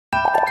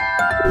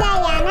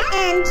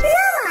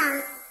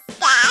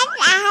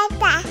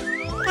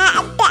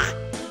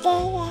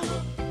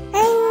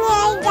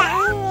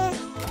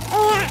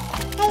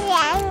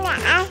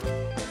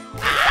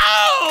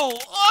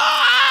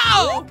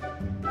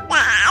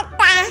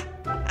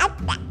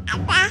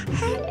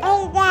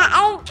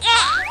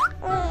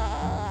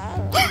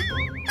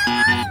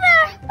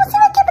Você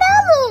vai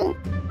quebrá-lo!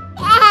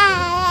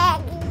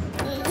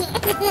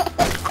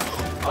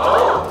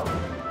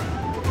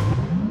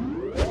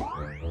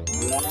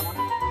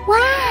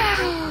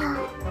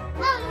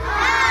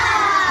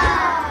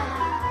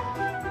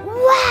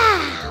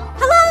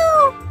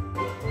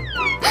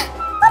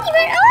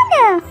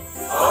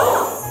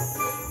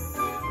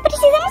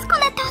 Precisamos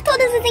conectar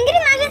todas as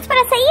engrenagens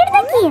para sair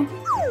daqui.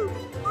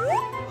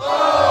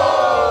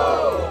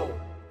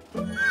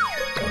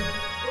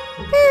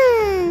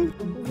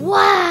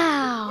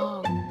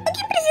 Uau! O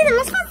que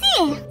precisamos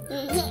fazer?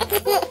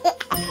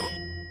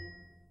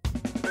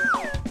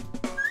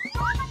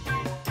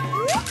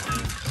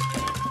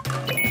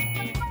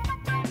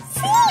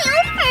 Sim,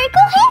 Oliver,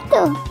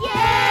 correto!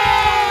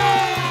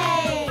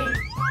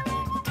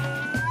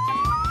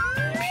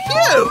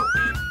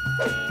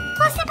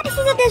 Você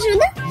precisa de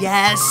ajuda?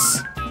 Yes!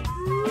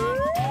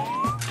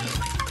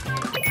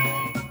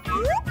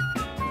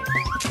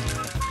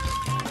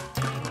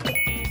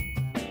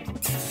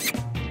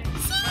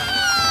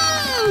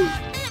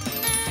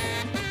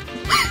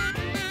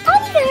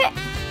 Oliver,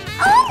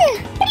 olha!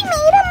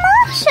 Primeira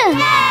marcha!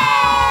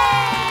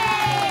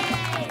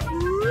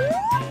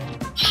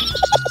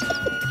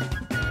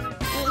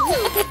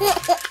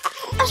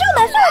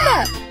 Ajuda, ajuda!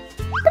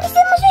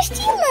 Precisamos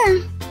vesti-la!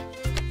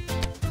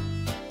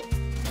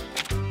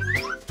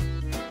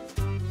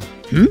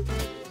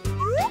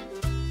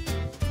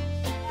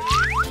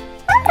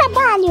 Bom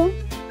trabalho!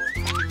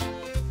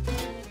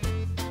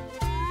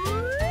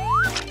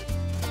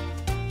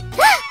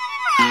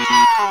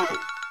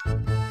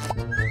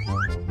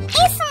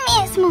 Isso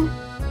mesmo!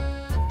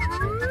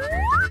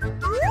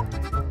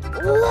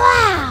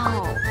 Uau!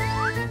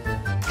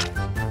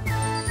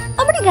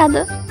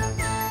 Obrigada!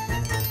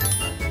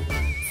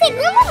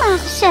 Segunda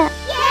marcha!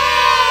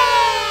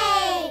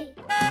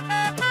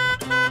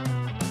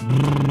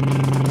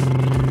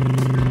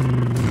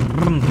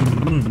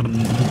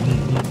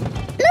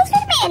 Luz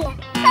vermelha,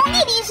 não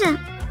dirija.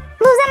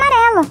 Luz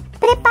amarela,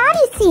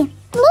 prepare-se.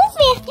 Luz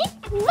verde,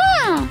 vá.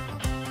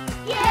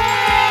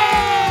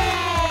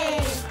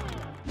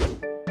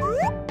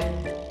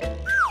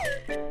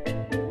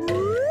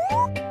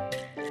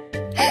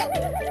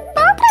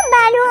 Bom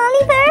trabalho,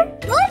 Oliver.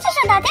 Vou te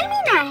ajudar a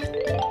terminar.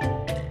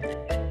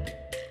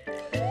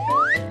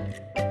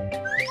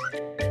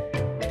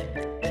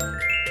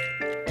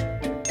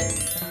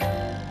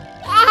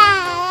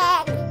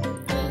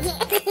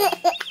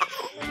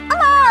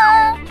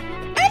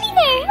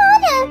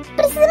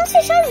 Precisamos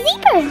fechar o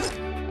zíper!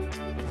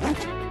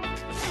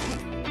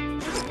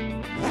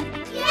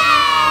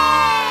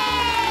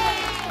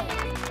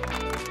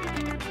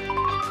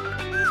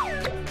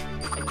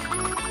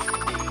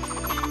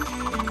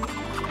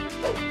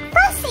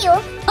 Fácil!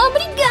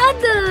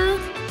 Obrigada!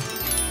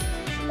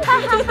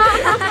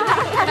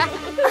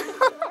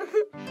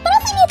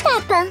 Próxima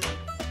etapa!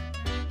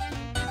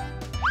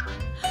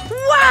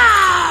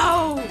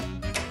 Uau!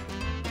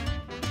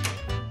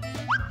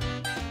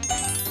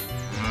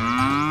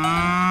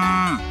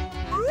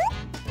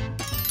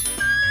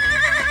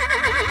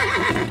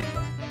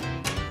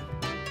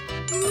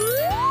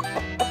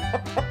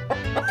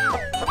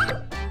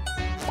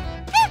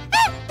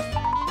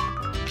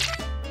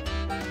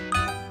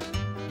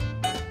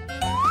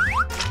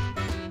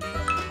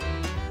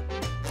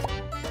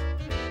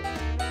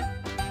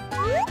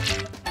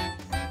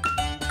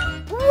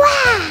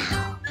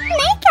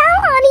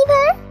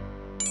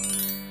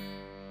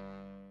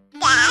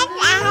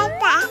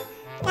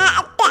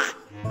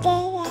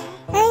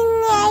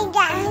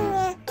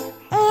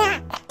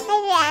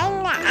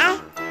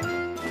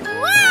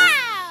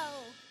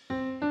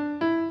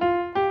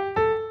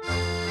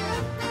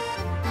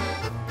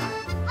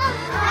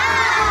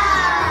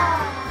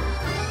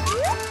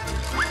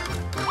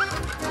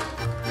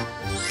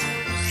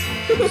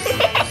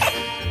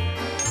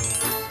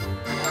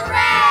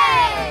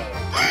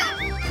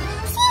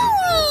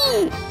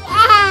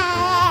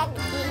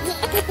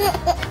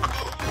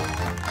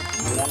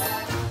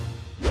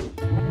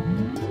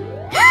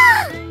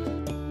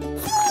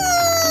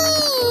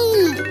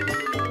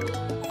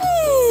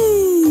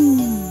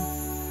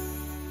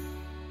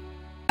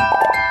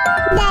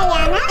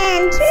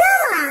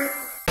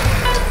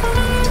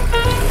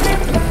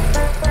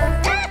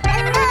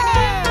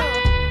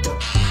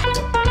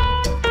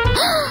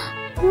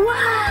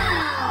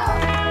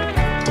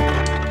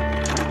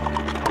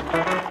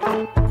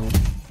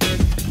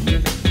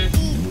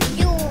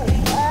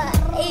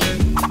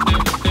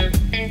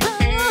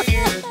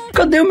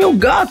 Cadê o meu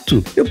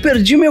gato? Eu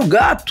perdi meu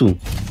gato.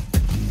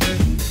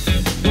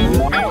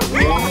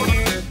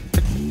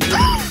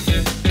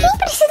 Quem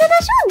precisa de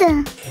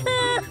ajuda?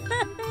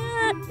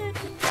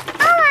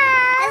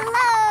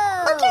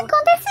 Olá! O que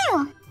aconteceu?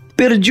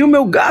 Perdi o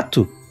meu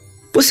gato.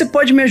 Você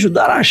pode me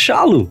ajudar a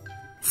achá-lo?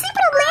 Sem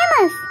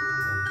problemas.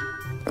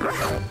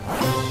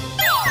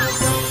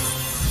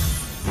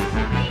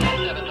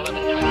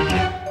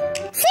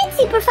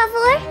 Sente-se, por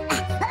favor.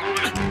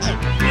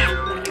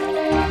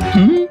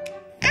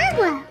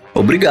 Água.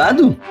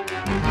 Obrigado.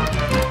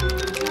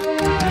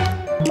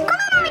 Qual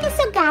é o nome do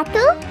seu gato?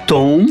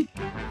 Tom.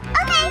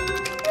 Ok.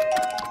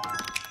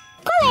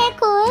 Qual é a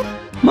cor?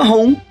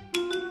 Marrom.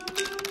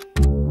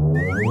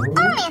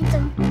 Aumento.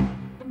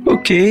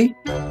 Ok.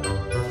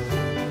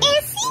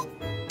 Esse?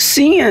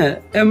 Sim,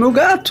 é o meu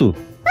gato.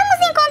 Vamos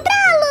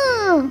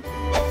encontrá-lo.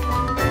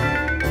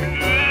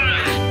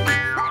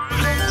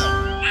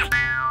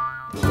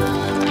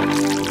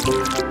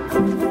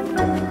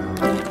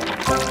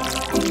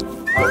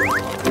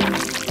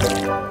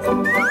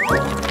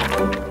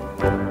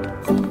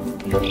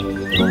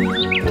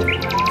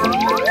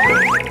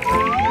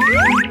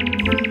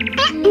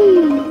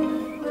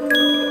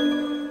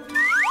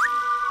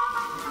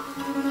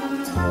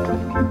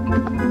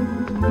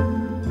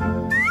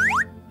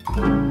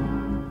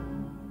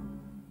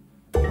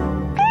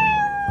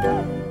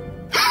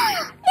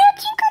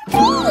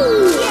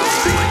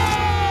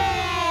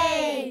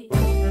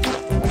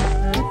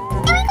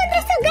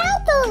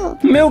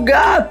 Meu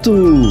gato!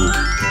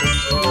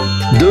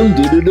 Dum,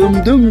 dum, dum,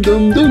 dum, dum,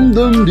 dum,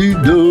 dum,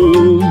 dum,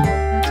 dum.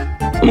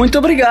 Muito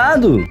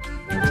obrigado!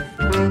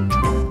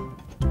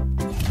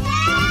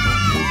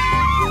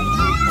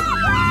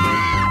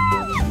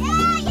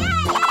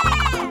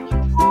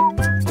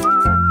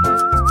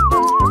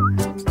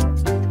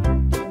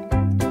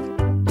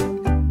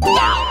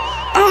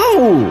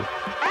 Au!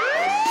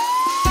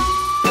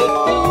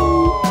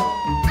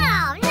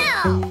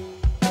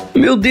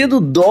 Meu dedo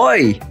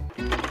dói!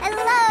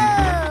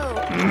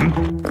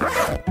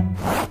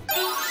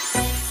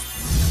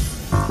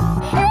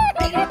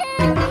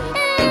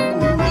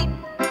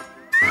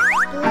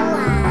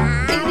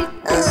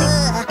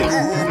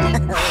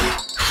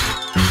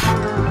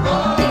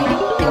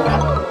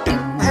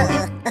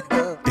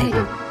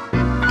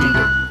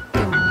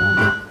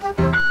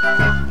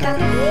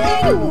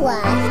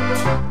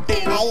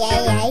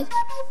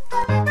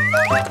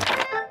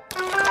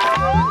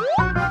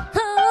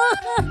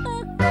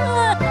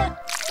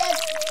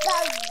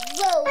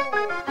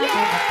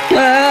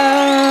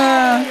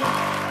 Ah!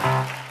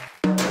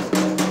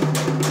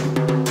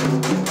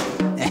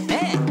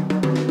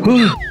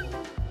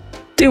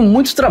 Tenho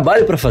muito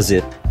trabalho para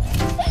fazer.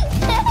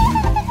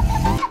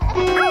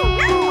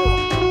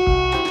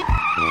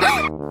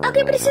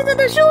 Alguém precisa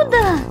de ajuda.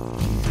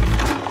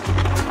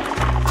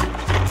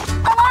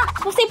 Olá,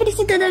 você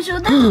precisa de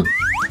ajuda?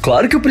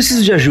 Claro que eu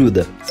preciso de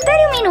ajuda.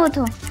 Espere um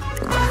minuto.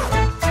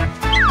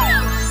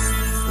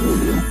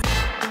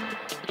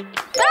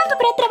 Pronto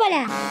para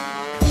trabalhar.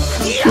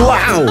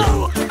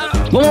 Uau!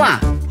 Vamos lá!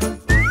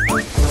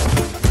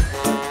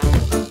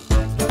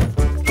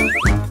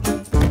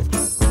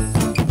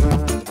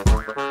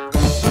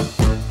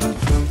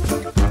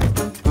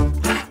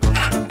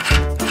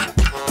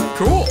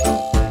 Cool.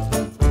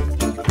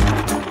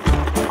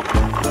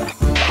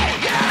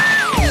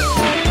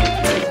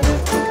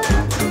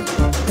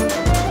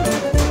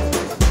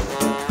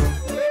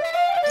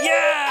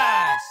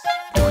 Yes!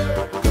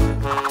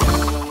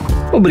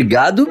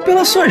 Obrigado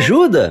pela sua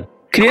ajuda.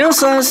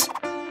 Crianças,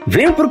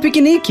 venham para o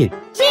piquenique.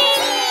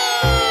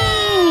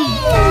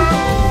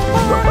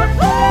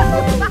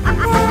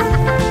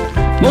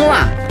 Vamos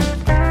lá.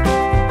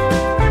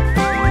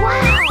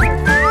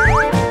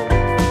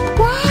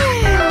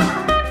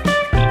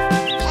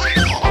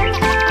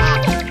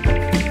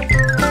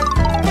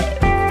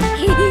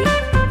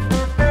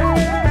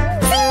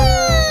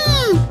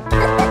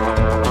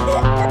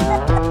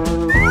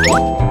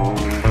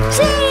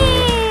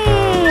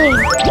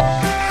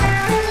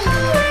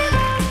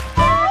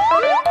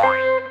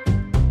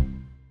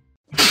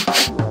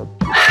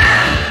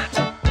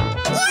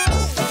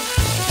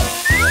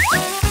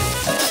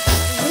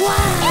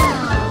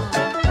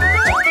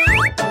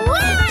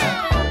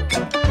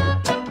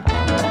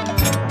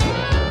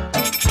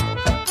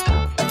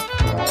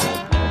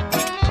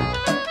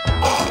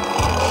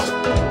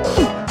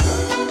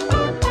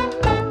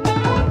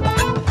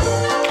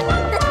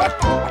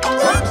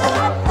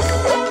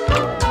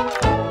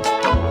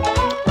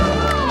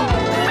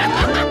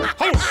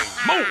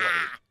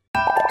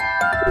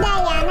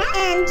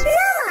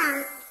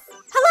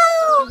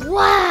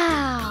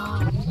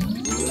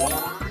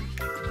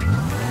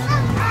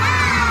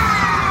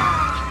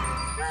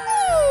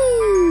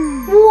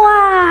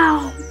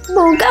 Uau!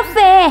 Bom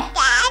café!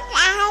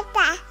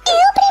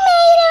 Eu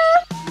primeiro!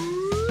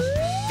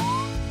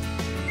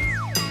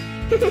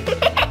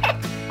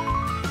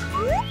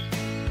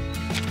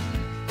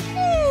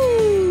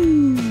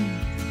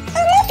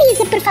 Uma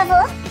pizza, por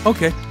favor.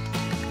 Okay.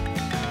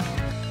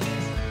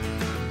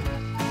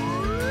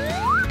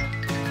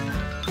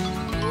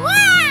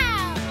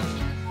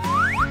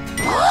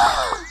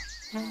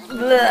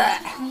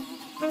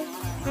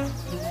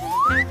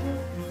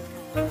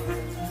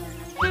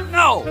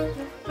 No.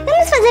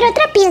 Vamos fazer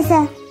outra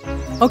pizza.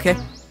 Okay.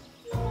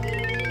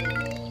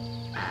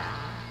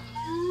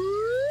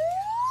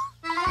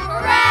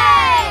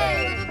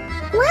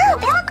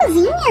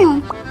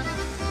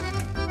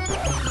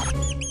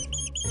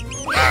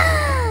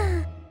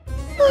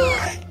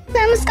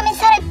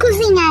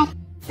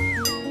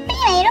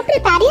 Agora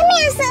prepare a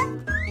mesa.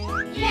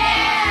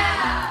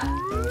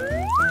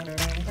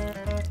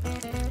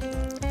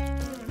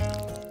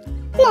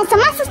 Nossa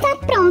massa está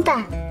pronta.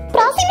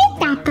 Próxima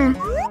etapa.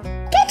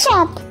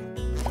 Ketchup.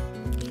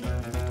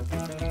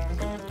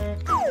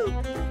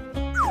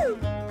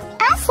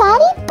 Assar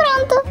e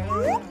pronto.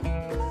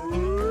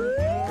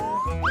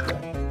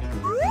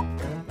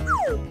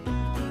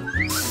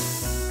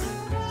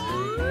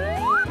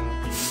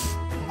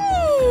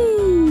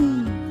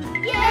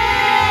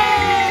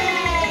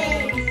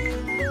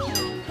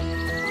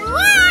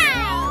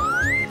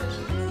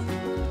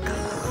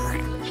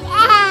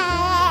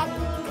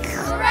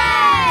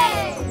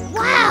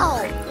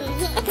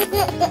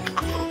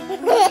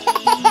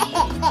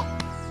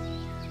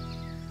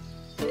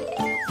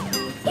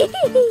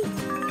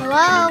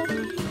 Hello?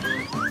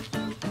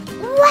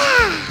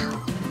 Uau!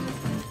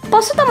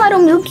 Posso tomar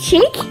um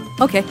milkshake?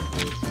 Okay.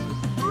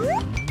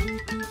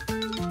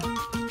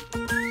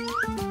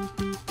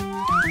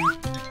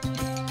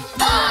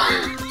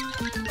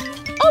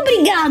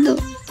 Obrigado!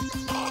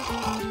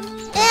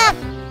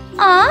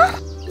 Ah?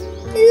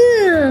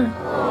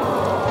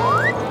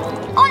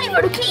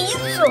 Oliver, o que é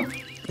isso?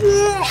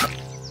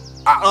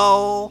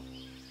 Uh-oh.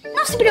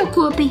 Não se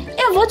preocupe,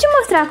 eu vou te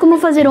mostrar como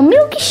fazer um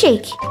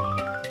milkshake.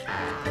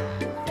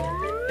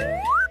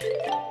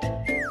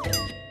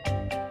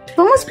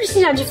 Vamos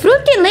precisar de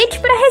fruta e leite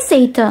para a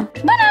receita.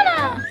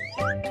 Banana!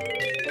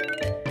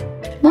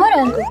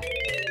 Morango.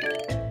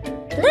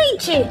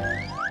 Leite!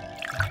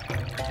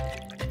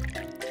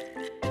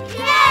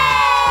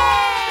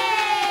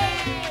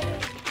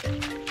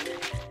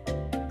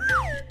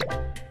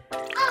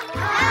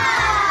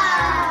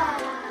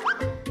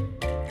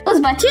 Os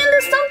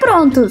batidos estão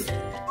prontos.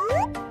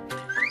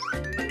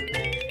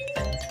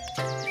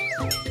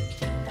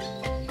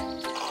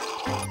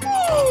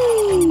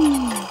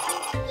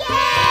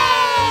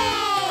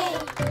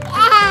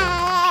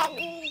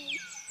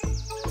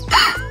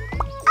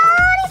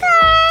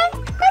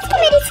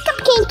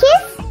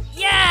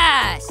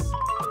 Yes!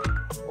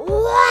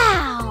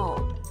 Uau!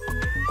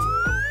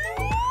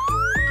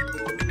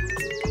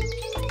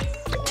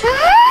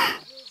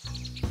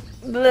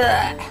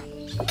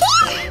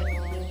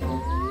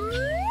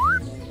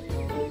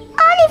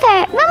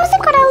 Oliver, vamos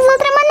decorá-los de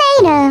outra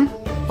maneira.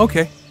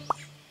 Okay.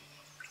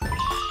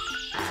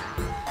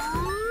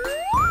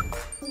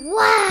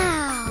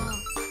 Uau!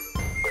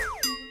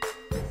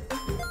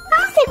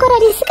 Vamos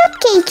decorar esses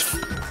cupcakes.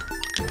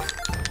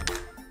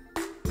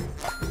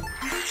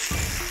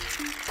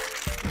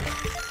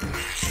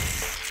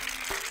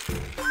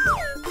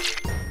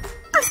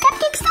 Os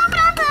cupcakes estão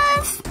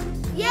prontos!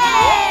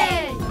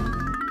 Yay!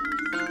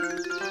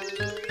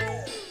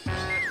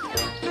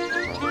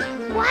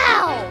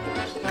 Uau!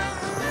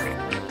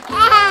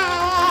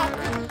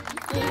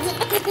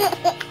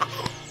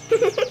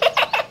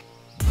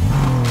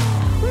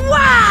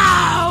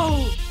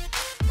 Wow!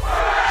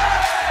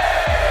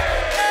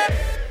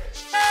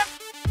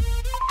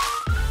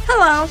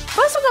 Hello,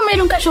 posso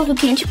comer um cachorro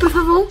quente, por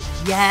favor?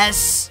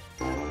 Yes!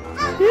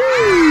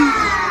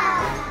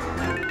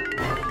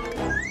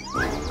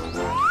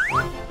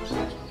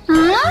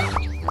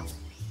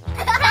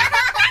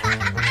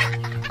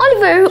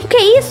 Oliver, o que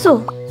é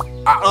isso?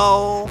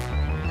 Uh-oh.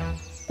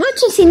 Vou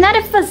te ensinar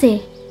a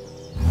fazer.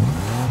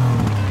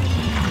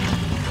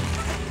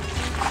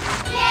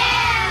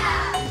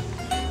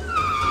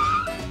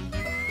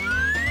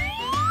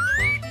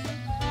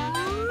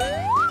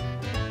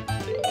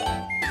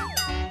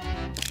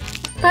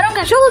 Para um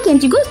cachorro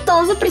quente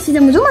gostoso,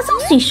 precisamos de uma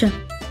salsicha.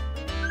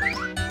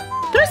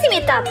 Próxima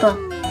etapa.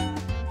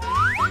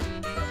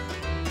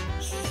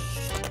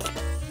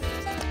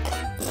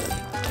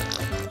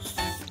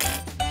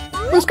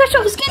 Os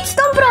cachorros quentes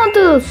estão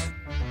prontos.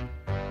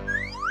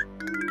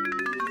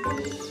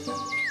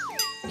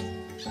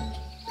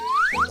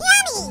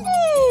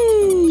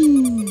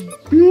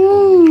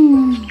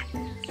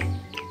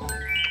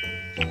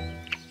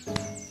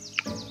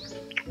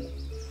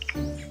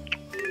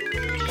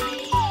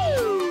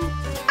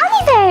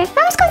 Oliver,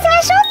 vamos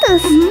cozinhar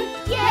juntos.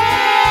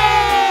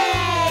 Yay!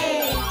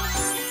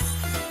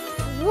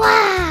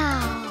 Uau!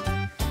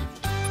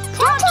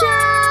 Tchau,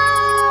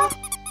 tchau!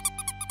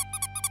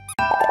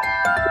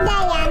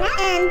 Diana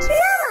and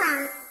Roma.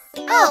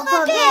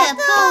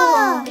 Alfabeto!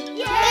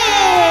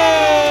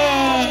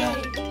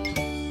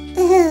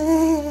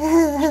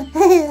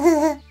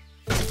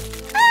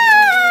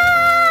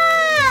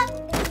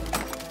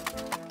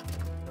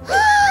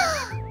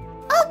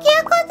 O que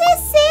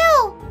aconteceu?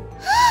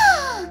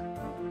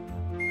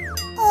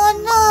 Oh,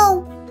 não!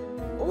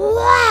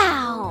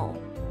 Uau!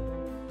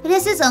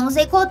 Precisamos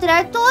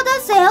encontrar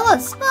todas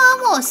elas.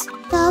 Vamos!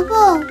 Tá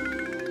bom.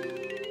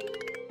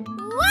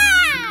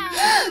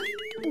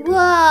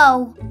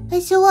 Uau!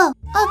 Pessoal,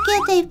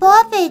 aqui tem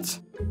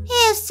puppet?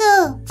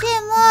 Isso!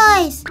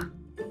 Demais!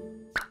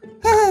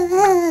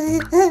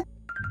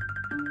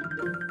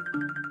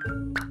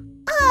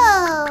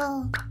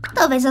 Oh.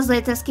 Talvez as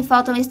letras que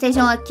faltam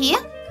estejam aqui.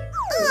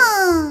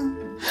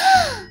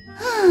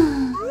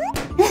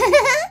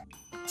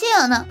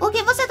 Diana, o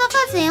que você tá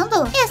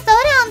fazendo? Estou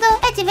orando.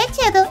 É divertido.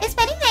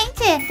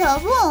 Tá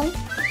bom.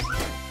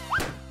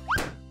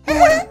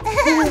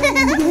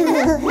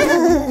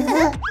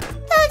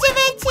 Tão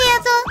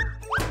divertido.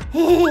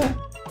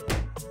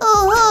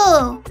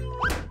 Uhul.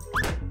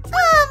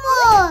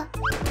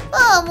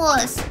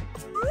 Vamos.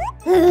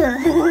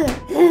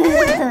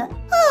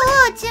 O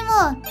último.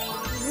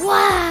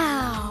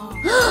 Uau!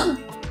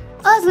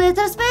 As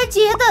letras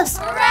perdidas.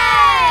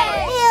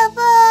 Hooray!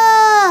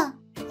 Eba!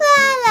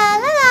 La la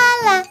la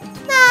la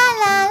la la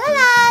la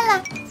la la.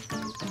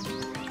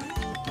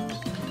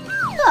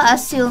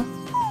 Fácil.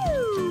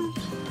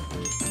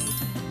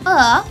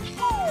 A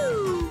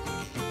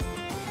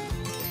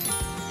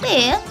B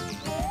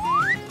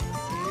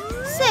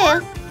C.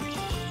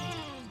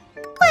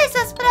 Quais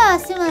as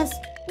próximas?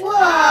 Uau!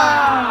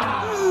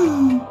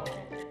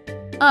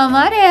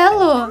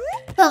 Amarelo.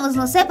 Vamos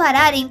nos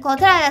separar e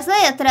encontrar as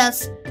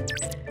letras.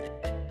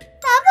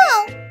 Tá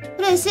bom.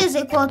 Preciso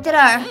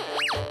encontrar.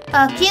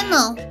 Aqui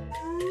não.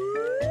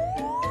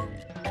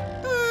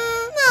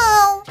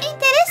 Não.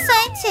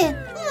 Interessante.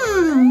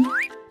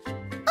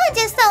 Onde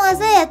estão as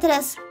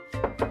letras?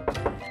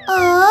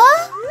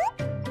 Oh,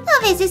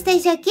 talvez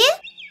esteja aqui.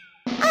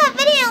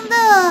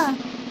 Abrindo.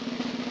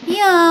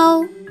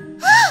 Miau.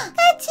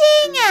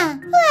 Gatinha.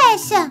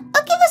 Flecha.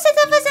 O que você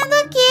está fazendo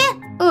aqui?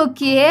 O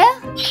quê?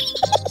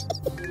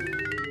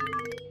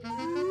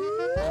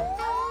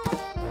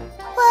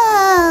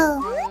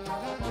 Uau.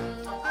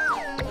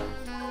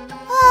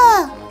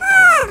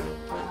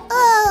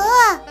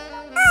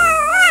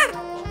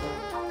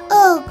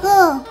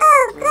 Go.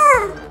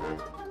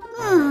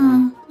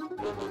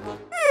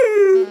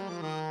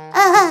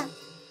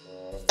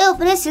 Eu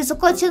preciso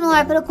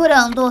continuar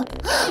procurando.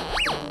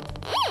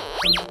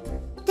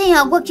 Tem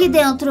algo aqui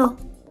dentro.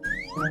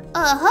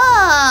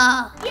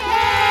 Aham!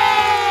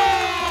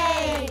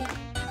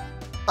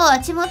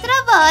 Ótimo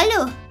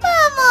trabalho!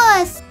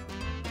 Vamos!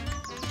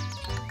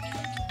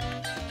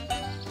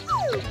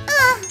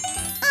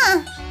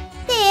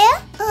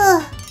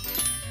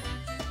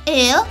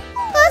 Eu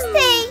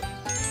gostei.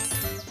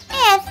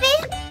 F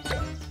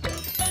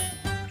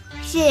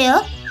G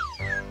H.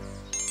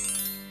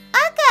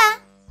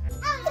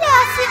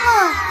 Próximo.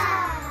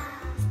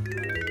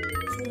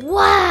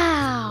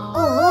 Uau!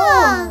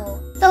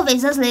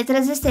 Talvez as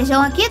letras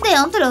estejam aqui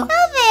dentro.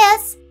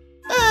 Talvez.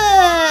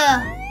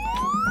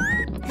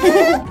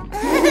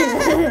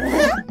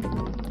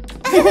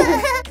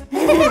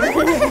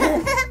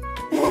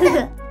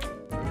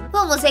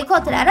 Vamos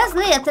encontrar as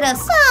letras.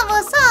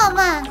 Vamos,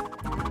 Soma.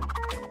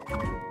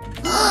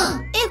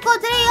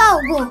 Encontrei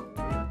algo.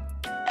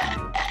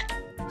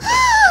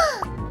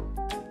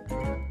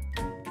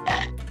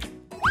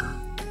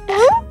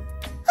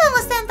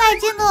 Vamos tentar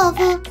de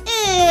novo.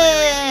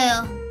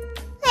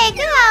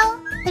 Legal.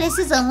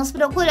 Precisamos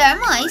procurar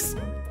mais.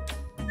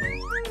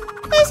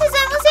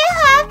 Precisamos ir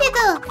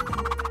rápido.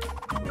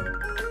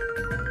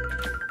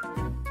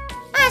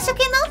 Acho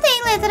que não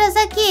tem letras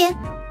aqui.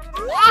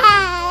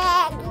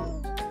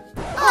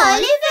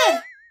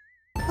 Oliver!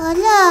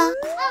 Olha!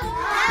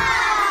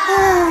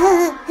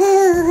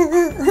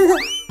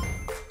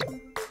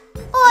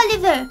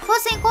 Oliver,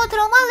 você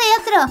encontrou uma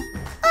letra.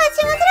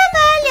 Ótimo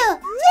trabalho!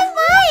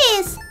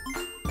 Demais!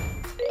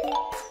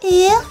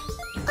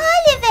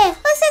 Oliver,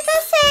 você tá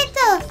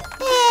certo!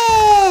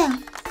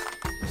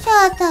 J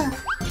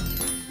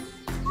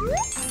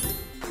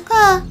K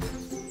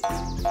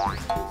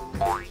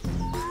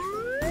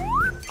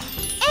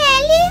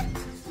L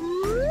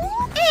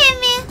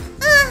M.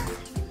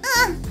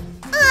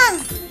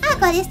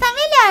 Agora está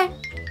melhor.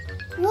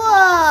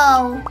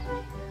 Uau!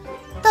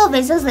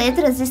 Talvez as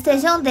letras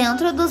estejam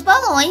dentro dos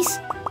balões.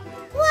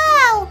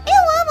 Uau!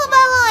 Eu amo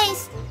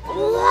balões!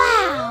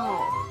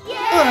 Uau!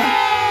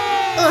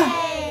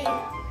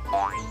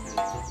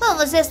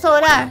 Vamos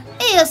estourar!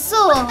 Isso!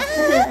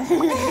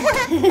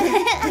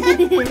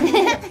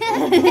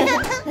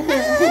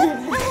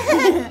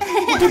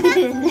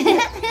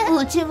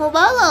 Último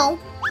balão.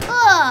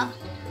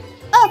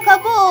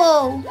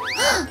 Acabou!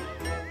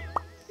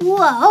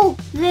 Uau!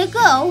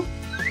 Legal!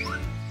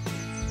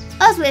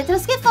 As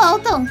letras que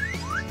faltam.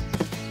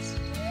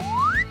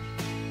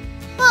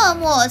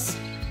 Vamos!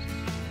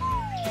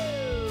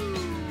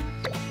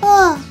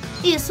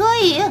 Isso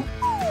aí!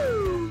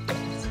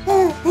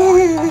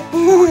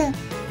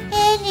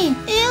 N.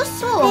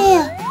 Isso!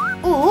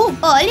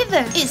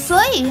 Oliver! Isso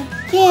aí!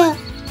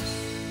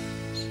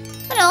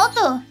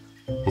 Pronto!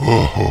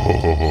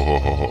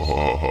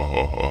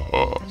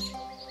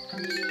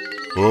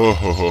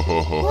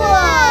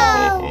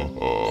 Uau!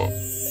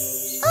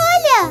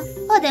 Olha!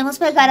 Podemos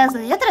pegar as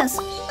letras?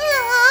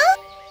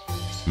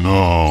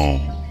 Não,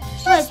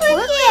 Mas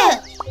por quê?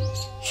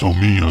 são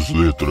minhas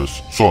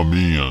letras, só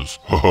minhas.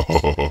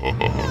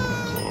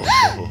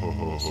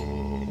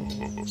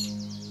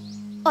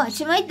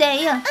 Ótima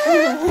ideia!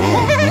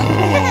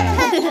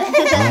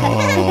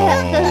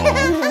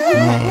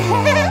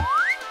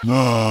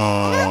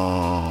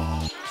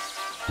 Não.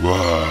 Não,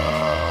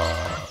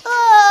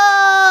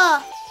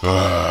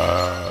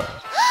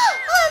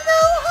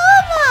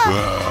 Roma!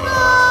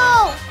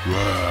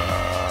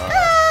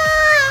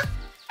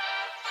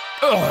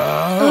 Não!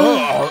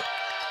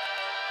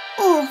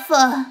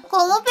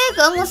 Como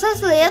pegamos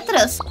as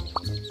letras?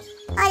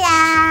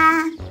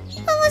 Olá!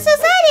 Vamos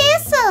usar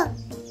isso!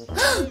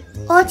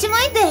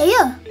 Ótima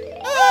ideia!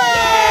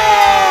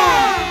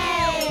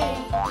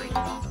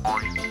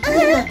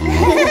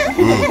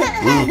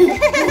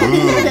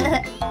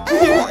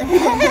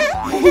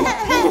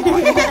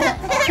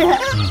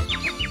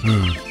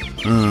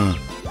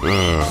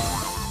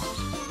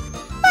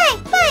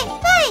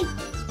 Vai!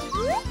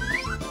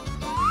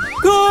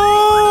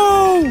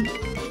 Gol!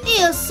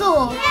 Isso!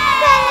 Lá.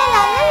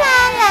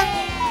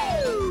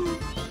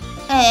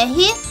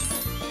 R.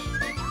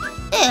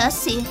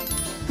 S. T.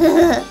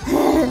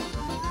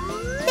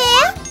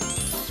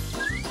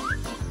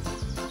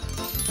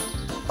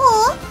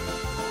 U.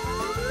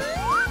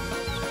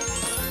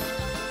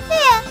 V.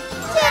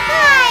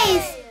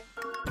 Demais!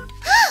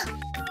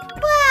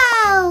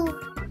 Uau!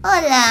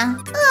 Olá!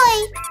 Oi!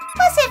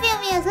 Você viu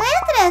minhas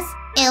letras?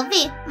 Eu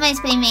vi, mas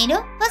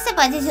primeiro você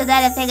pode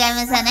ajudar a pegar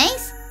meus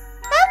anéis?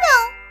 Tá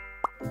bom!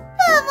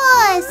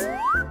 Vamos!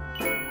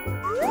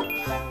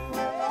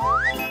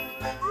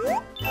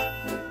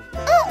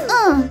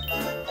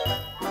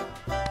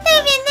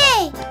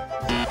 Terminei!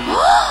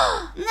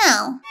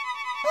 Não!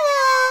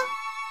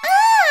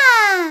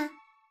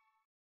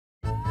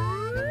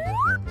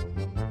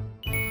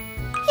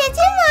 Que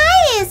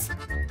demais!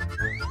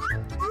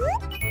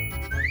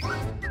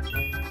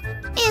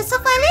 Isso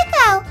foi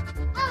legal!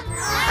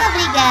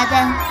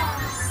 Obrigada!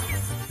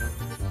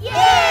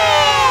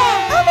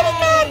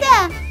 Obrigada!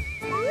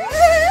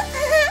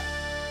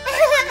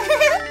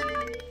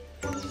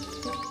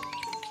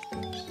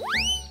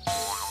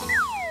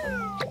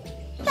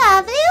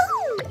 W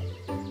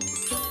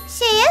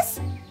X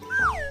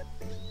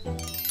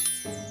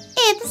Y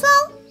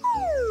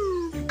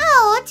a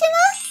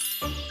última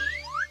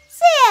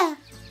C.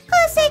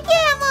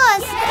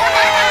 Conseguimos!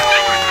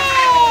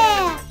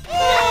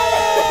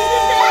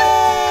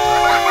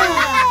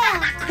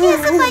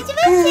 Isso foi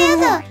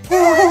divertido!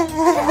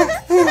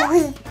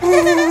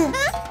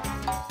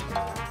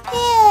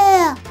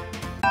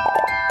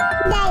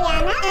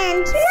 Diana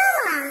and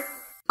Roma!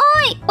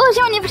 Oi, hoje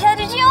é o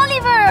aniversário de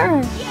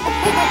Oliver!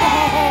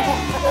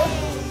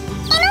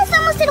 E nós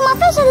vamos ter uma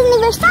festa de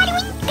aniversário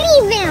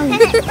incrível!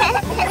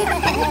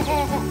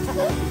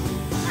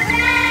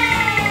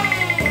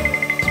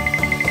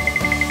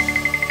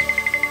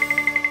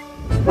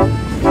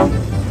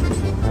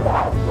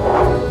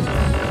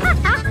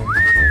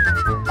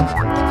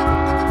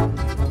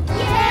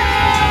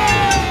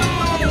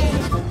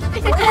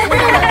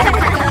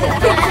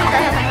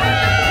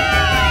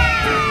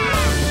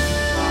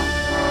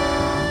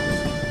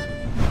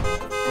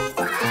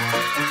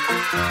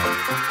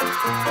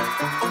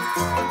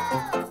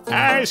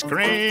 Ice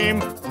cream!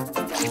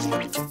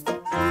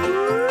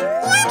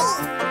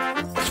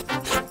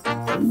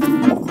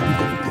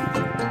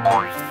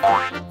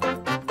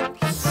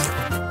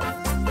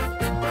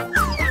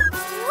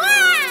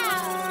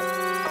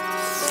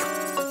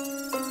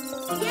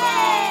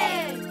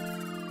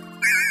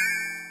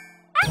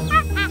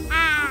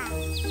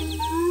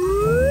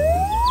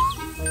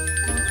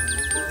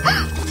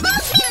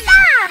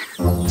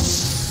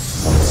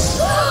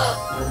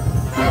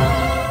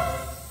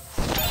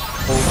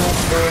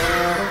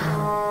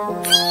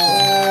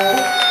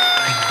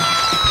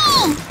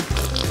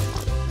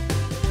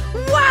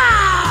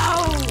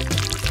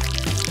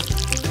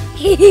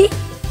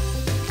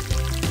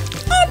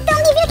 É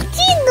tão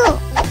divertido!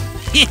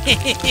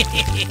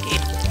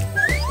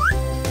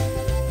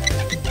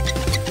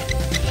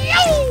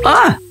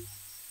 Ah!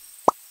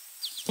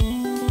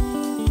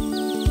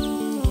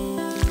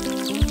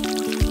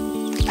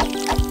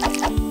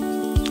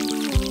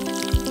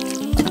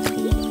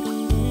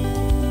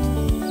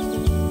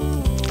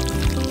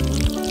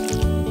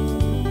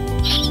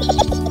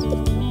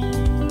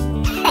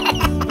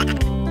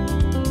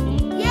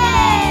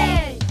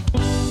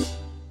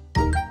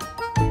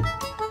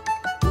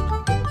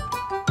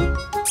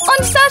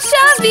 Onde está a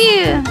chave?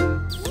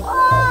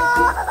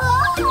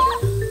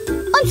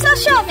 Onde está a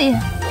chave?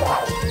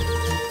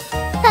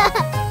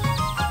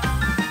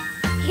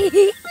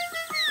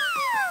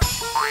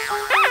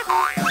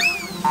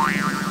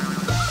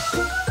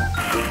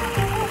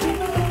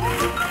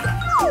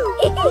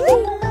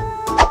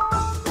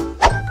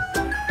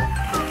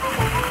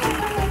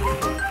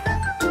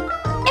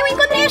 Eu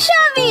encontrei a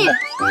chave!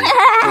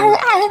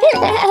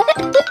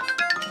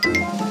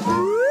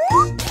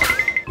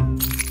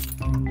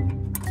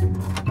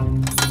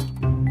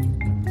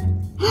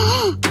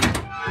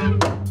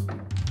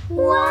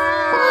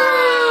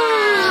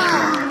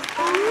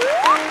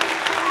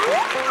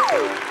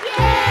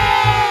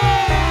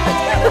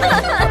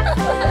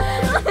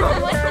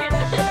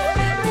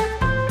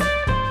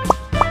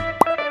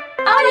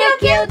 Olha o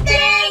que eu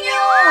tenho!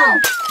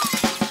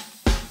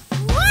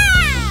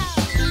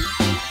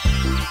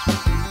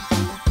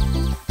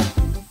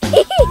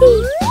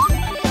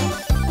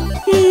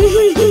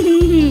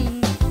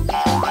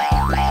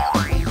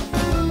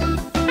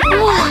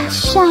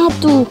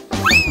 Chato!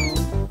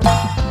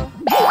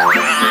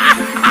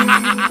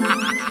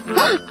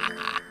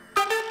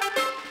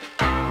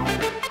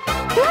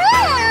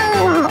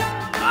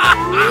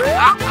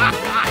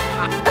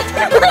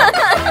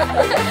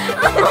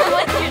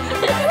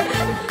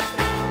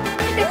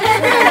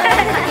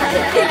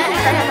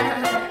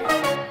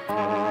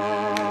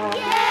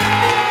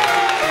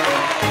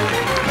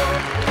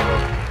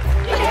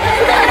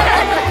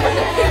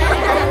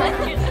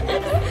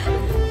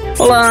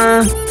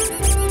 escola!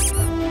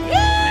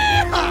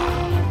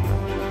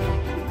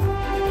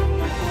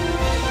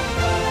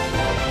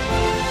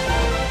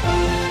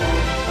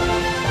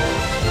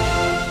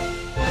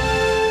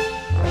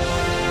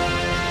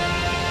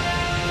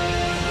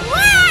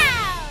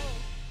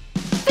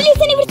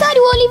 Feliz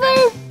aniversário,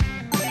 Oliver!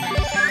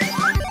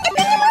 Eu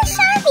tenho uma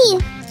chave!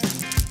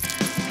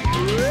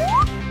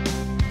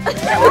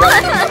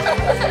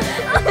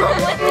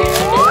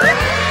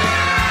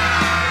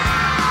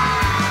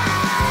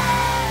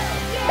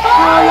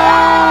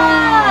 Olá!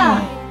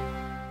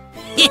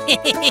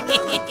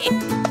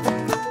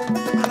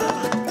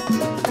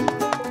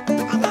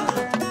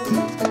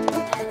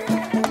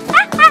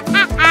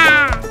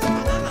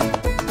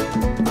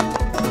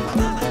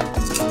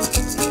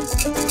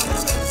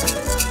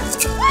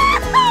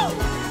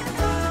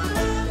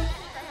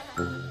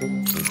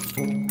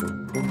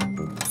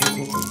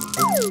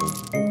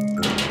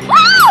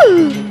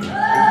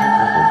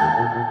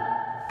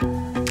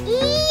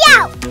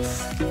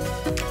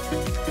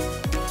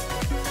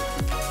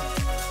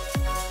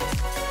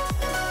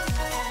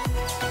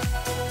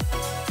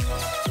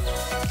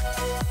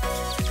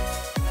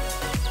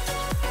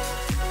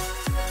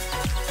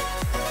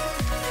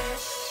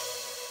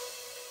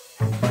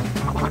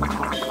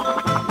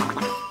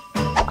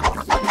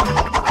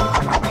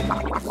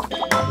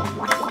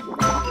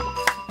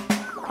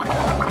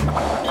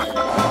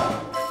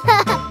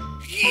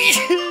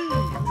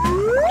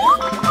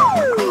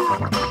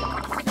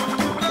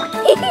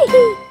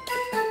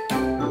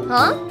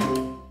 Hã?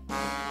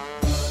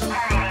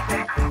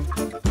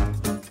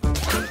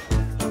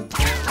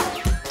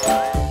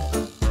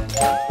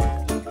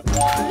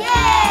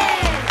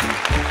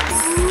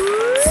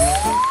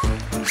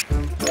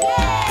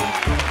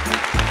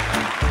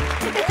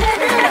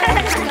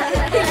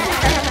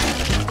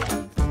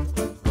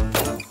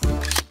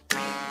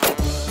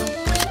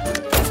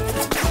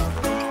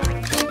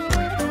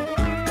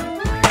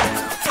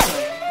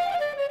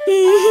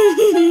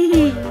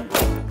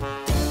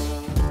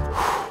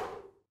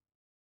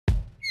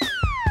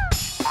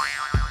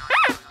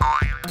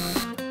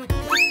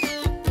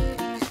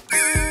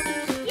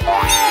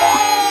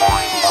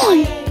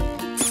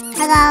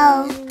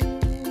 Hello.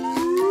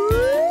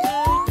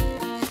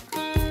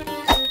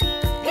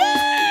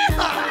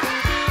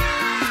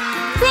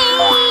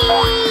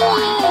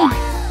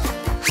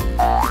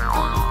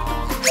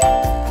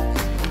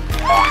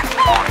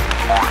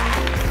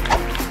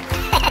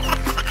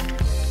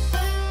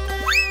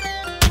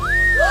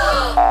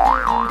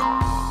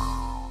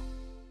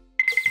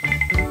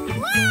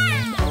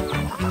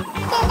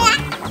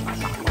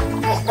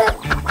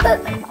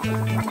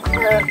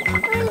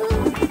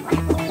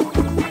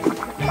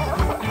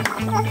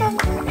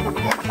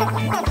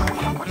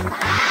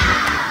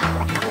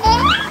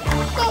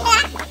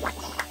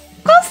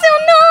 Qual seu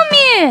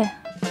nome?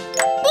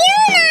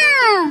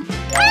 Diana!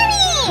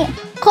 Mami!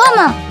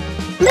 Roma!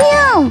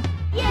 Leão!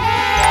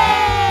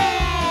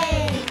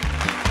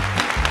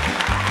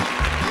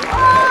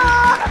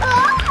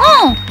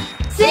 Um!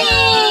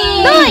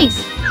 Sim! Dois!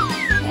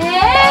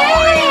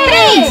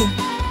 Três!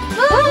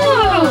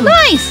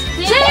 Dois!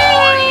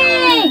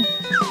 Sim!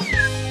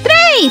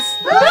 Três!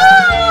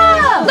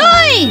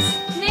 Dois!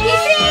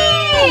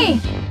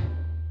 Sim!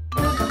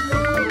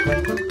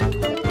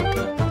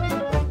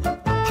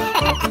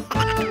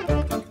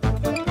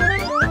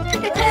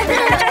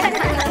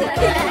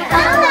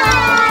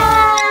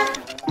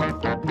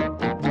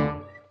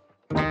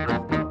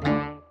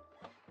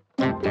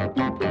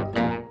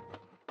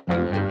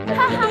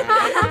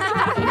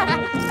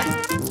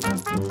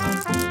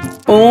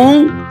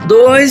 Um,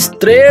 dois,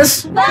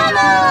 três.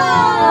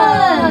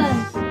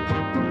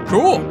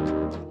 Cool.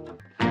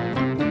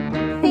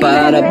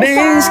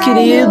 Parabéns,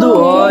 querido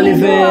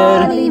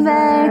Oliver.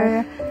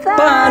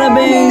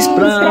 Parabéns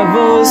pra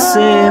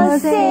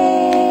você.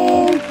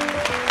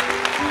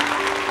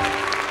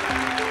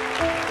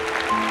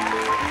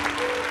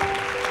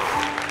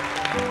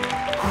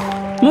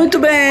 Muito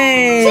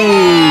bem!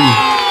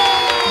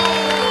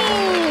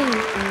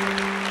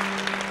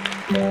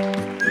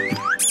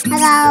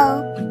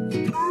 Hello.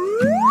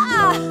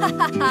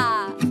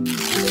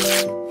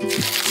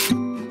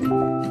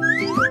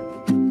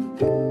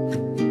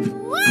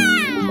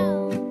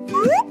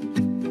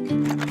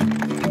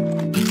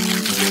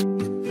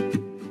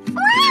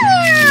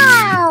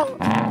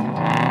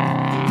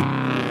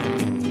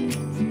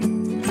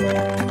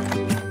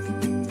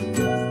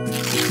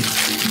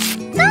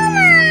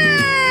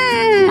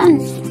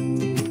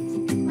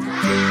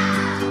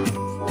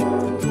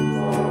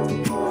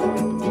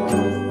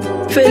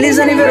 Feliz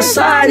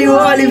aniversário,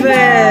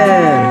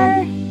 Oliver!